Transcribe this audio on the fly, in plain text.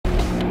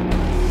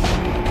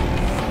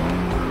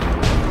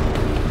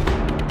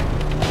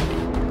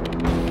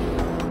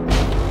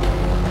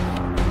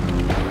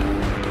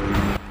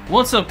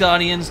What's up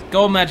Guardians,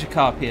 Gold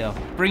Magikarp here,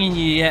 bringing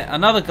you yet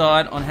another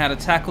guide on how to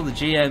tackle the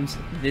GMs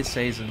this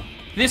season.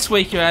 This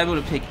week you're able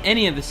to pick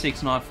any of the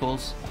 6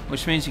 Nightfalls,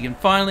 which means you can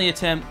finally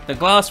attempt the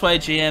Glassway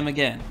GM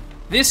again.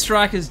 This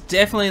strike is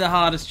definitely the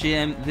hardest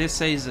GM this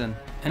season,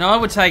 and I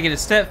would take it a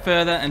step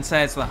further and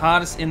say it's the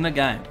hardest in the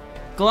game.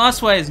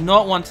 Glassway is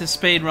not one to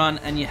speedrun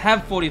and you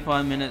have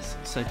 45 minutes,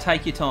 so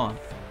take your time.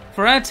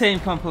 For our team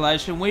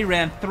compilation we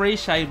ran 3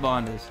 Shade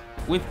Binders,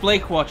 with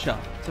Bleak Watcher,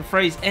 to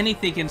freeze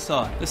anything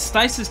inside. The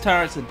stasis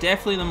turrets are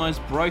definitely the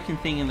most broken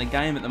thing in the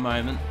game at the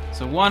moment,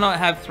 so why not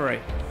have 3?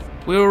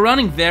 We were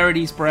running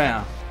Verity's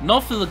Brow,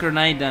 not for the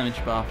grenade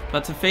damage buff,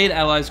 but to feed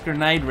allies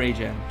grenade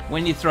regen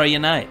when you throw your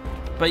nade.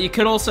 But you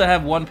could also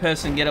have one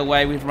person get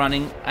away with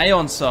running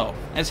Aeon Soul,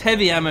 as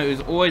heavy ammo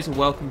is always a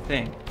welcome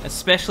thing,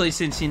 especially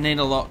since you need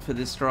a lot for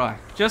this strike.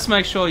 Just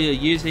make sure you're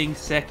using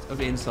Sect of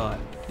Insight.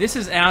 This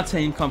is our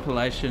team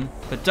compilation,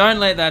 but don't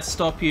let that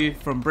stop you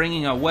from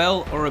bringing a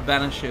well or a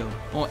banner shield,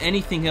 or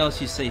anything else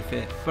you see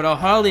fit. But I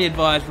highly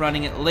advise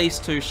running at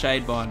least 2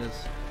 Shade Binders.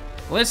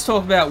 Let's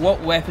talk about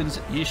what weapons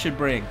you should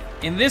bring.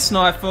 In this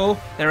Nightfall,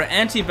 there are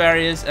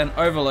anti-barriers and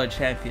overload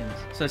champions,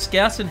 so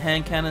scouts and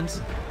hand cannons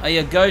are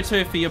your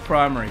go-to for your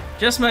primary.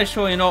 Just make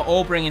sure you're not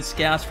all bringing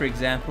scouts for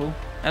example,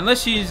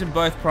 unless you're using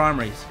both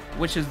primaries,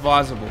 which is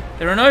advisable.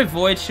 There are no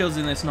void shields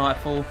in this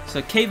Nightfall,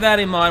 so keep that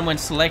in mind when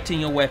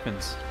selecting your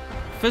weapons.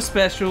 For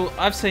special,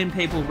 I've seen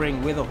people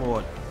bring Wither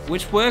Horde,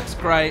 which works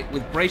great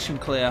with Breach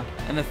and Clear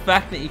and the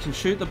fact that you can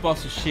shoot the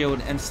boss's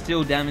shield and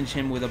still damage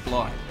him with a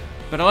blight.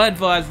 But I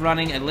advise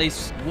running at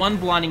least 1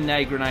 blinding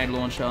nade grenade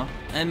launcher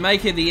and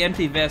make it the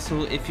empty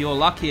vessel if you're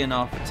lucky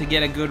enough to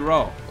get a good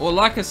roll. Or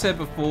like I said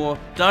before,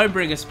 don't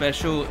bring a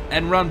special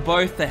and run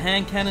both the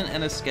hand cannon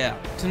and a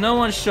scout. To no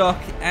one's shock,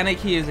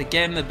 Anarchy is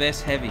again the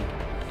best heavy.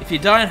 If you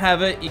don't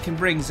have it, you can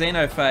bring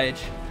Xenophage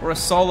or a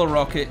solar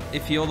rocket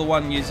if you're the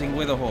one using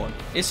Witherhorn.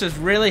 It's just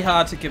really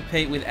hard to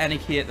compete with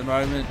Anarchy at the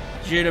moment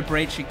due to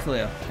Breach and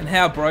Clear and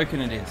how broken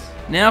it is.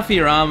 Now for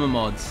your armor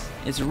mods.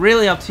 It's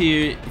really up to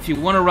you if you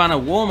want to run a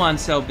Warmind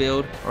Cell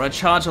build or a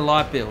Charger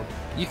Light build.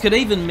 You could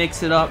even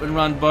mix it up and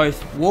run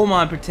both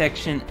Warmind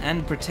Protection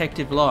and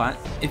Protective Light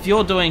if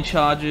you're doing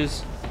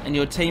charges and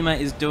your teammate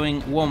is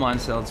doing Warmind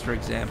Cells for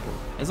example.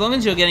 As long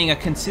as you're getting a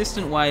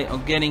consistent way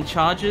of getting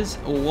charges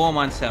or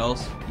Warmind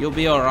Cells, you'll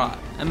be alright.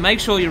 And make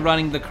sure you're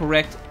running the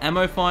correct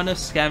Ammo Finder,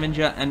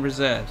 Scavenger and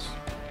Reserves.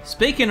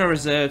 Speaking of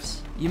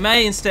reserves, you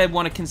may instead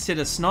want to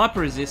consider Sniper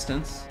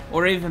Resistance,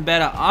 or even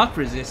better Arc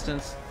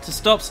Resistance, to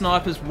stop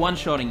snipers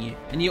one-shotting you.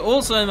 And you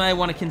also may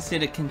want to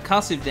consider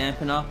Concussive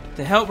Dampener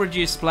to help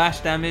reduce splash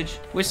damage,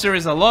 which there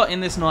is a lot in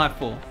this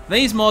Nightfall.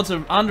 These mods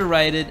are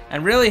underrated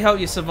and really help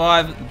you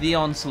survive the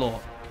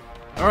onslaught.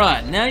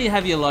 Alright, now you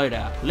have your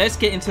loadout, let's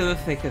get into the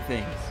thick of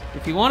things.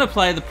 If you want to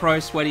play the pro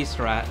sweaty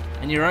strat,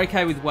 and you're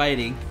okay with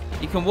waiting,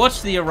 you can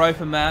watch the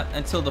Europa map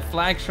until the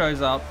flag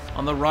shows up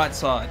on the right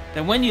side.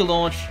 Then when you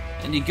launch,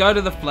 and you go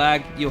to the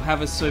flag, you'll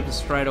have a super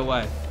straight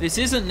away. This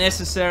isn't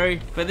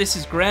necessary, but this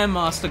is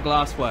Grandmaster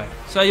Glassway,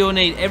 so you'll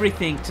need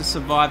everything to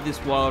survive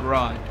this wild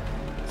ride.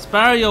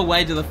 Sparrow your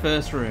way to the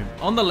first room.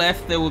 On the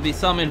left there will be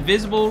some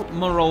invisible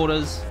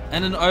marauders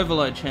and an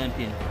overload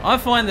champion. I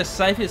find the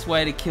safest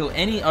way to kill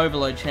any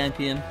overload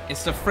champion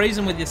is to freeze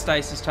him with your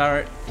stasis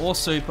turret or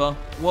super,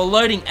 while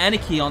loading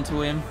Anarchy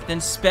onto him, then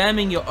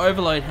spamming your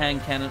overload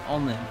hand cannon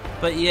on them.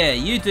 But yeah,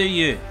 you do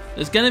you.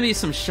 There's going to be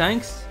some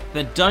shanks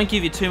that don't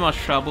give you too much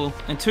trouble,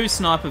 and 2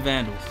 sniper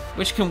vandals,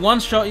 which can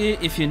one-shot you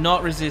if you're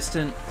not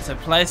resistant, so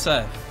play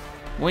safe.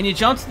 When you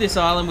jump to this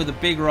island with a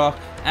big rock,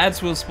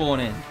 adds will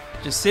spawn in.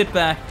 Just sit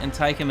back and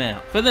take them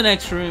out. For the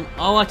next room,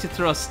 I like to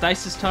throw a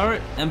stasis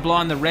turret and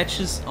blind the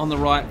wretches on the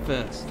right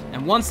first.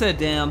 And once they're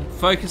down,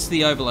 focus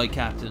the overload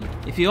captain.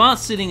 If you aren't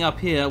sitting up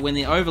here when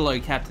the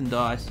overload captain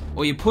dies,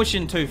 or you push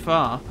in too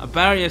far, a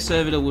barrier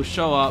servitor will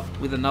show up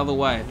with another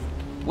wave.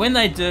 When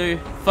they do,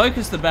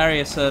 focus the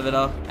barrier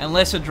servitor and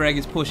Lesser Dreg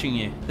is pushing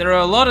you. There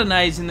are a lot of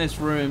nades in this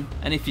room,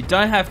 and if you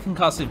don't have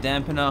Concussive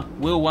Dampener,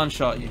 will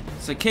one-shot you,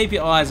 so keep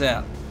your eyes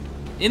out.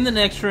 In the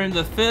next room,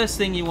 the first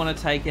thing you want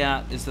to take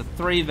out is the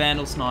 3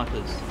 Vandal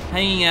Snipers,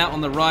 hanging out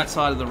on the right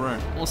side of the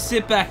room. Or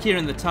sit back here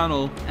in the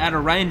tunnel, out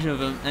of range of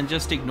them, and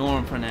just ignore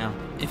them for now.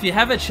 If you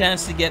have a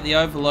chance to get the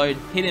overload,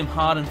 hit him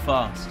hard and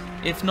fast.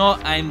 If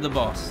not, aim the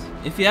boss.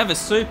 If you have a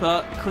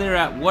super, clear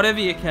out whatever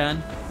you can,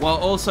 while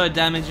also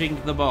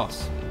damaging the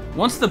boss.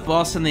 Once the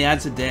boss and the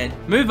ads are dead,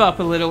 move up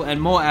a little and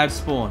more ads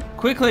spawn.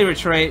 Quickly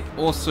retreat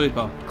or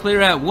super.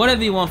 Clear out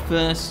whatever you want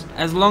first,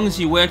 as long as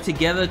you work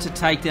together to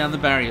take down the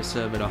barrier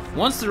servitor.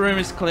 Once the room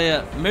is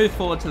clear, move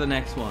forward to the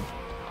next one.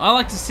 I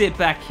like to sit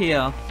back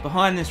here,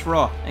 behind this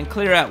rock, and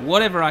clear out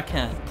whatever I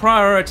can,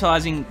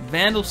 prioritizing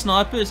Vandal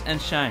Snipers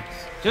and Shanks.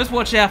 Just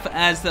watch out for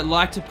ads that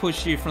like to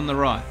push you from the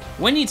right.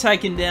 When you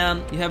take him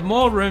down, you have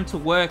more room to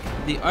work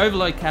the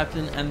overload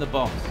captain and the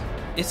boss.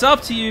 It's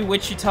up to you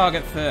which you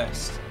target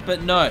first.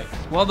 But no,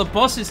 while the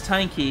boss is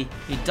tanky,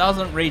 he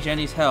doesn't regen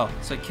his health,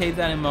 so keep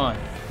that in mind.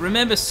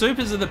 Remember,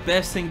 supers are the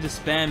best thing to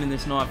spam in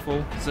this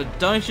Nightfall, so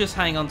don't just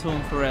hang on to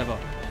them forever.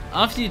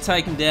 After you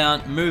take them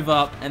down, move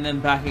up and then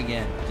back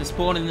again to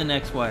spawn in the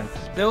next wave.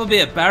 There will be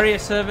a barrier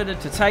servitor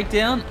to take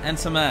down and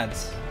some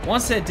adds.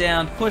 Once they're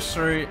down, push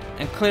through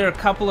and clear a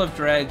couple of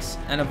dregs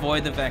and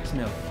avoid the Vex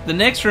Mill. The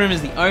next room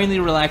is the only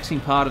relaxing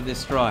part of this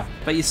strike,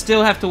 but you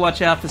still have to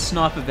watch out for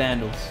sniper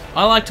vandals.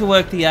 I like to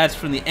work the adds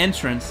from the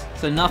entrance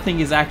so nothing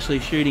is actually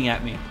shooting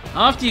at me.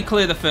 After you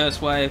clear the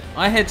first wave,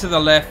 I head to the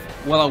left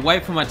while I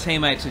wait for my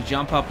teammate to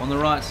jump up on the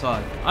right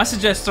side. I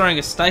suggest throwing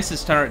a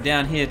stasis turret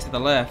down here to the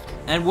left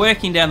and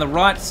working down the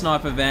right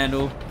sniper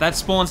vandal that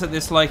spawns at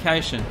this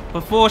location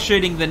before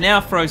shooting the now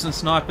frozen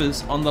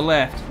snipers on the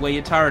left where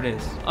your turret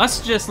is. I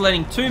suggest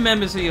letting 2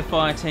 members of your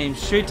fire team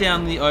shoot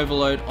down the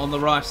overload on the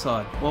right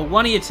side while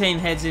one of your team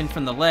heads in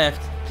from the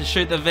left to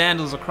shoot the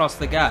vandals across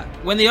the gap.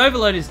 When the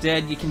overload is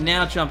dead, you can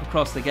now jump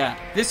across the gap.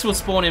 This will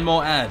spawn in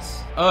more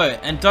adds. Oh,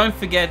 and don't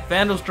forget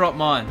vandals drop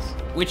mines,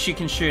 which you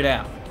can shoot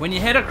out. When you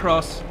head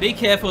across, be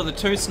careful of the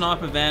 2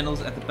 sniper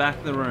vandals at the back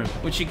of the room,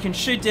 which you can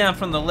shoot down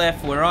from the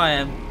left where I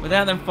am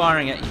without them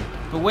firing at you.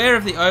 Beware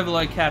of the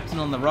overload captain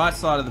on the right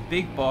side of the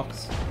big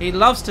box. He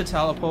loves to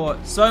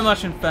teleport, so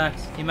much in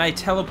fact, he may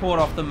teleport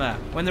off the map.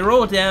 When they're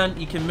all down,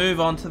 you can move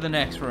on to the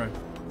next room.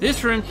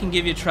 This room can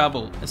give you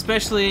trouble,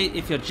 especially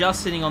if you're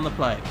just sitting on the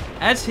plate.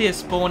 Adds here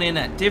spawn in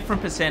at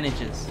different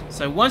percentages,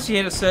 so once you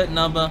hit a certain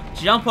number,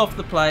 jump off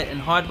the plate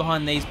and hide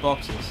behind these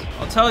boxes.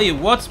 I'll tell you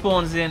what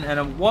spawns in and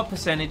at what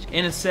percentage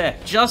in a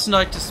sec. Just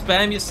note to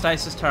spam your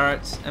stasis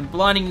turrets and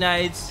blinding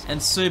nades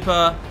and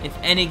super if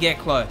any get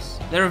close.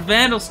 There are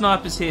vandal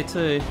snipers here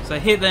too, so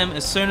hit them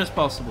as soon as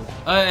possible.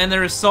 Oh, and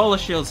there are solar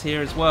shields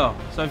here as well,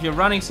 so if you're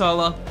running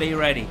solar, be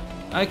ready.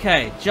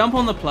 Okay, jump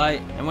on the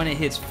plate, and when it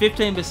hits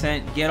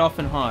 15%, get off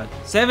and hide.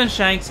 7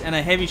 shanks and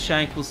a heavy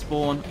shank will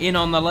spawn in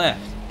on the left.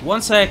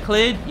 Once they are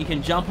cleared, you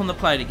can jump on the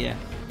plate again.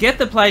 Get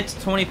the plate to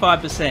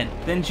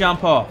 25%, then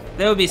jump off.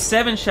 There will be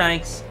 7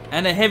 shanks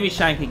and a heavy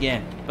shank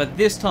again, but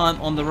this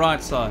time on the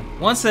right side.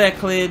 Once they are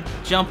cleared,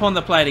 jump on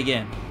the plate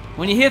again.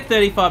 When you hit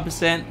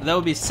 35%, there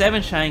will be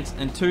 7 shanks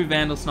and 2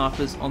 vandal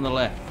snipers on the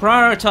left.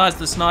 Prioritize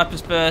the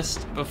snipers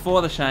first,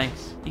 before the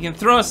shanks. You can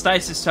throw a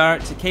stasis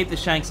turret to keep the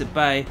shanks at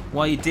bay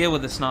while you deal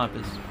with the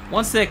snipers.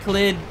 Once they're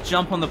cleared,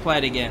 jump on the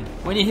plate again.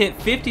 When you hit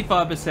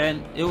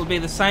 55%, it will be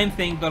the same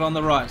thing but on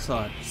the right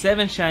side.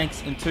 7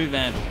 shanks and 2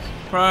 vandals.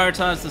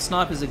 Prioritize the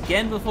snipers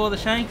again before the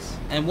shanks,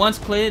 and once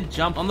cleared,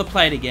 jump on the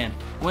plate again.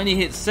 When you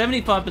hit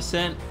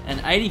 75%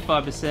 and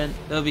 85%,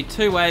 there will be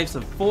 2 waves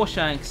of 4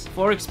 shanks,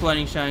 4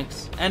 exploding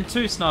shanks, and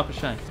 2 sniper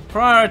shanks.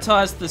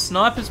 Prioritize the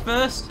snipers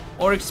first,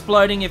 or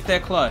exploding if they're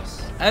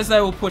close, as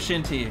they will push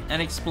into you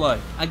and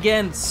explode.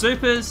 Again,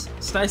 supers,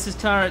 stasis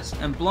turrets,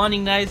 and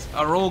blinding nades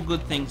are all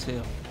good things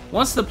here.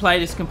 Once the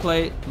plate is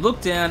complete,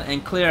 look down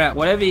and clear out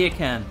whatever you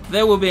can.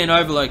 There will be an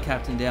overload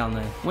captain down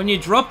there. When you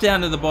drop down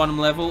to the bottom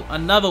level,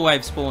 another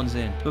wave spawns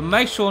in, but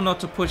make sure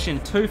not to push in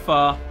too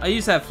far. I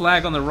use that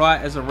flag on the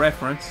right as a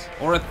reference,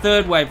 or a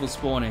 3rd wave will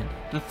spawn in.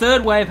 The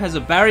 3rd wave has a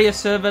barrier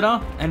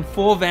servitor and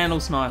 4 vandal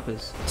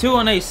snipers, 2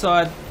 on each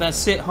side that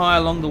sit high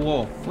along the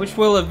wall, which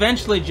will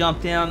eventually jump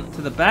down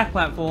to the back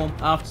platform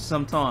after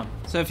some time.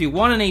 So if you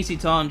want an easy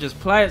time, just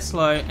play it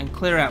slow and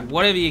clear out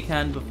whatever you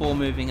can before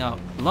moving up.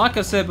 Like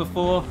I said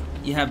before,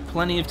 you have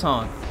plenty of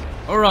time.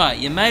 Alright,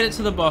 you made it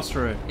to the boss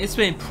room. It's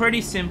been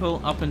pretty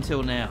simple up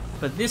until now,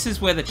 but this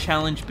is where the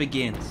challenge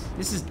begins.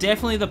 This is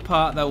definitely the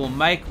part that will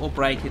make or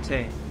break your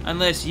team,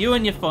 unless you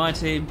and your fire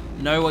team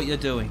know what you're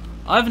doing.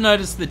 I've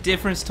noticed the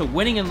difference to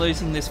winning and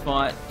losing this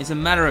fight is a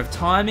matter of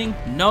timing,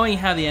 knowing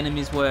how the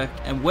enemies work,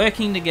 and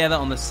working together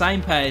on the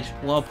same page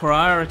while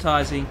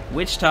prioritizing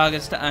which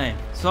targets to aim.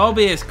 So I'll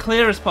be as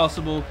clear as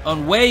possible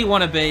on where you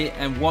want to be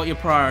and what you're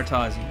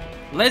prioritizing.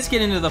 Let's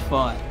get into the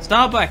fight.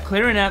 Start by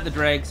clearing out the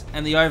dregs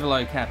and the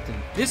overload captain.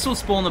 This will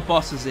spawn the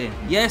bosses in.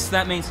 Yes,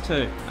 that means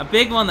 2. A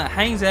big one that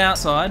hangs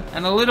outside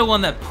and a little one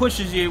that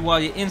pushes you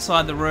while you're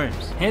inside the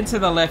rooms. Head to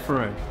the left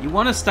room. You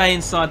want to stay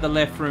inside the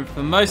left room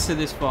for most of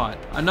this fight.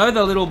 I know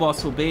the little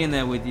boss will be in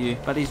there with you,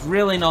 but he's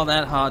really not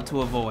that hard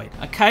to avoid.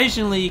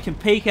 Occasionally you can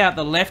peek out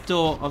the left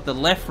door of the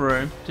left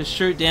room to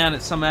shoot down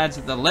at some adds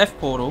at the left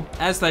portal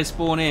as they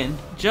spawn in.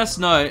 Just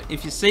note,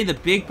 if you see the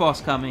big boss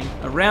coming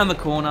around the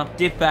corner,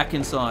 dip back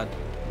inside.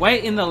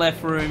 Wait in the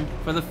left room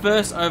for the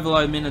first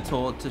overload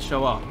minotaur to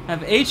show up.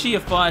 Have each of your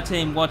fire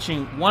team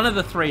watching one of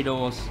the 3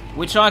 doors,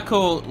 which I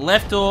call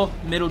left door,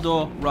 middle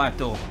door, right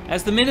door,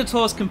 as the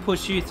minotaurs can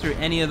push you through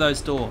any of those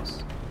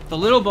doors. The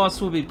little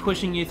boss will be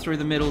pushing you through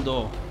the middle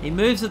door. He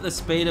moves at the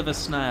speed of a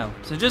snail,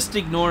 so just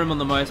ignore him on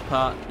the most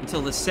part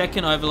until the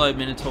second overload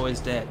minotaur is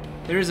dead.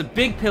 There is a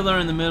big pillar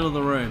in the middle of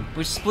the room,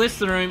 which splits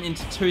the room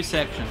into 2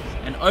 sections,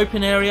 an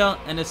open area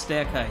and a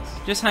staircase.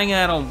 Just hang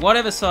out on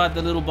whatever side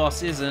the little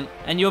boss isn't,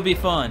 and you'll be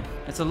fine.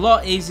 It's a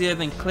lot easier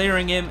than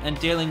clearing him and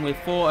dealing with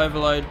 4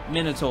 overload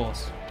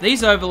minotaurs.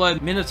 These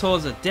overload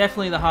Minotaurs are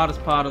definitely the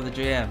hardest part of the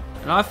GM,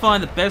 and I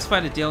find the best way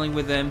to dealing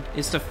with them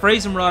is to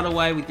freeze them right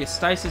away with your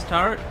stasis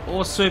turret,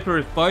 or super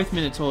if both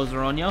Minotaurs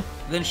are on you,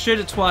 then shoot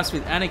it twice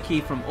with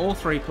Anarchy from all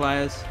 3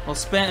 players, while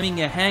spamming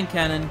your hand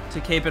cannon to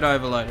keep it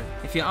overloaded.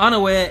 If you're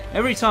unaware,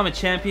 every time a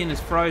champion is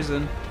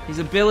frozen, his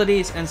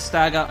abilities and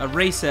stagger are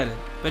resetted,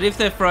 but if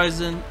they're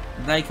frozen,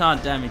 they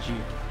can't damage you.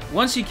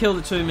 Once you kill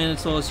the 2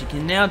 Minotaurs, you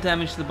can now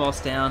damage the boss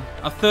down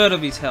a third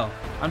of his health.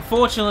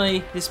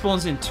 Unfortunately, this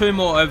spawns in 2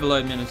 more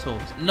overload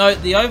Minotaurs.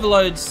 Note, the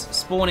overloads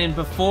spawn in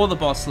before the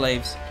boss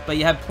leaves, but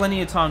you have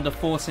plenty of time to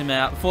force him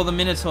out before the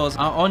Minotaurs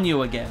are on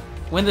you again.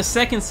 When the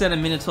second set of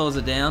Minotaurs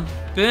are down,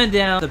 burn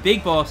down the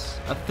big boss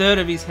a third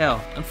of his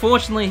health.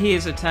 Unfortunately, he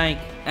is a tank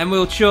and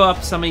will chew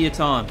up some of your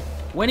time.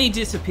 When he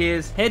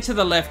disappears, head to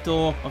the left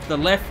door of the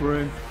left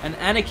room and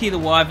Anarchy the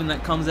Wyvern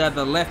that comes out of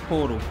the left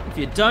portal. If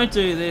you don't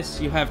do this,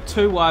 you have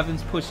 2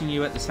 Wyverns pushing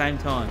you at the same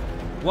time.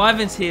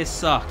 Wyverns here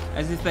suck,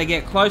 as if they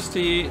get close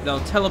to you, they'll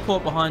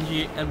teleport behind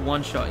you and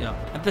one-shot you.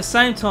 At the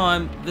same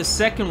time, the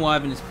second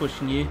Wyvern is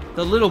pushing you,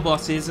 the little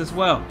boss is as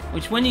well,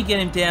 which when you get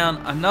him down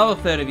another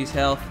third of his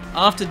health,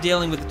 after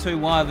dealing with the 2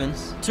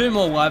 Wyverns, 2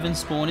 more Wyverns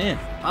spawn in.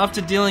 After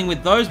dealing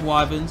with those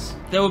Wyverns,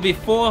 there will be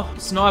 4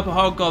 Sniper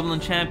Hobgoblin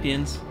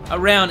champions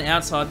around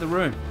outside the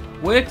room.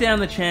 Work down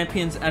the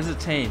champions as a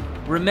team,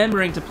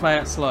 remembering to play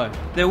it slow.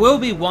 There will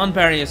be 1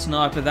 barrier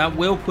sniper that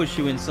will push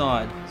you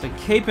inside, so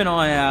keep an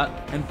eye out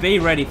and be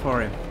ready for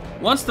him.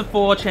 Once the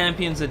 4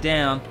 champions are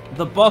down,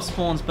 the boss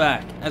spawns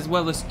back, as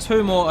well as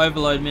 2 more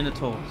overload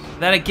Minotaurs.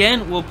 That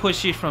again will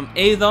push you from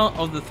either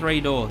of the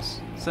 3 doors,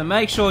 so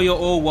make sure you're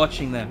all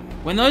watching them.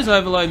 When those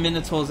overload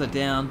Minotaurs are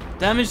down,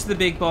 damage the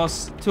big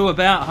boss to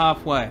about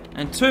halfway,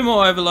 and 2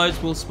 more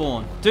overloads will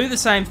spawn. Do the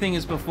same thing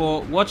as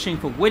before, watching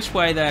for which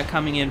way they are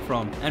coming in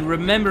from, and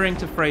remembering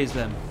to freeze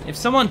them. If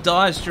someone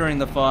dies during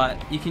the fight,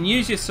 you can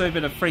use your super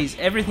to freeze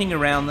everything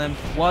around them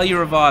while you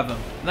revive them.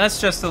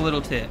 That's just a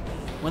little tip.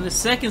 When the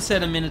second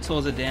set of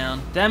Minotaurs are down,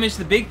 damage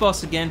the big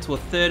boss again to a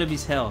third of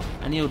his health,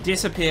 and he'll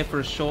disappear for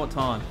a short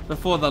time,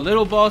 before the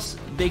little boss,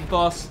 big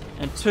boss,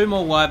 and 2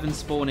 more Wyverns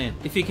spawn in.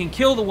 If you can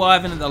kill the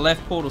Wyvern at the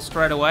left portal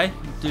straight away,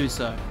 do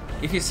so.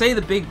 If you see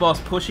the big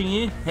boss pushing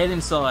you, head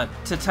inside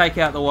to take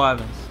out the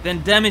Wyverns.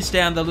 Then damage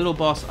down the little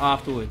boss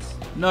afterwards.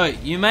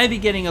 Note, you may be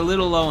getting a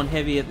little low on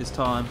heavy at this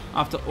time,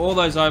 after all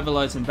those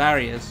overloads and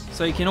barriers,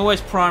 so you can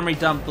always primary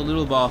dump the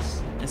little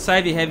boss, and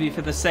save your heavy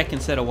for the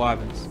second set of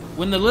Wyverns.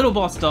 When the little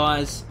boss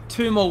dies,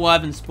 2 more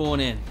Wyverns spawn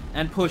in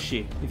and push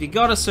you. If you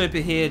got a super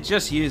here,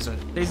 just use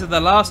it. These are the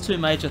last 2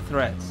 major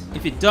threats.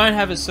 If you don't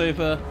have a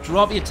super,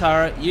 drop your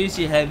turret, use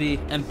your heavy,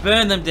 and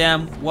burn them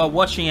down while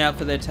watching out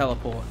for their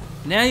teleport.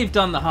 Now you've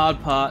done the hard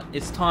part,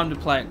 it's time to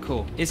play it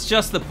cool. It's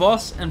just the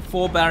boss and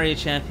 4 barrier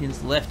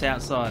champions left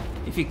outside.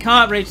 If you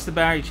can't reach the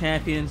barrier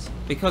champions,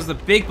 because the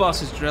big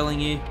boss is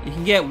drilling you, you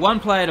can get 1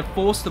 player to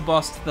force the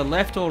boss to the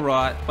left or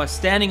right by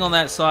standing on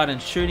that side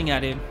and shooting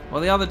at him,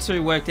 while the other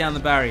 2 work down the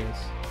barriers.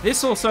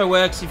 This also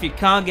works if you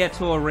can't get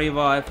to a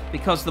revive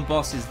because the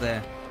boss is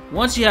there.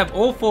 Once you have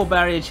all 4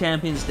 barrier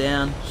champions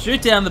down,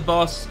 shoot down the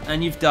boss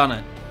and you've done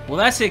it. Well,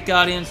 that's it,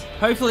 Guardians.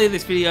 Hopefully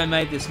this video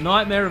made this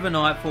nightmare of a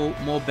nightfall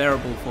more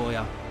bearable for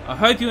you. I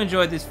hope you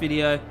enjoyed this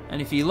video,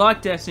 and if you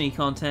like Destiny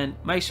content,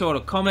 make sure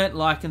to comment,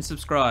 like and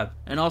subscribe,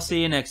 and I'll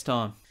see you next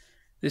time.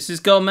 This is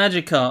Gold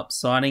Magikarp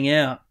signing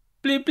out.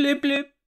 Blip blip blip.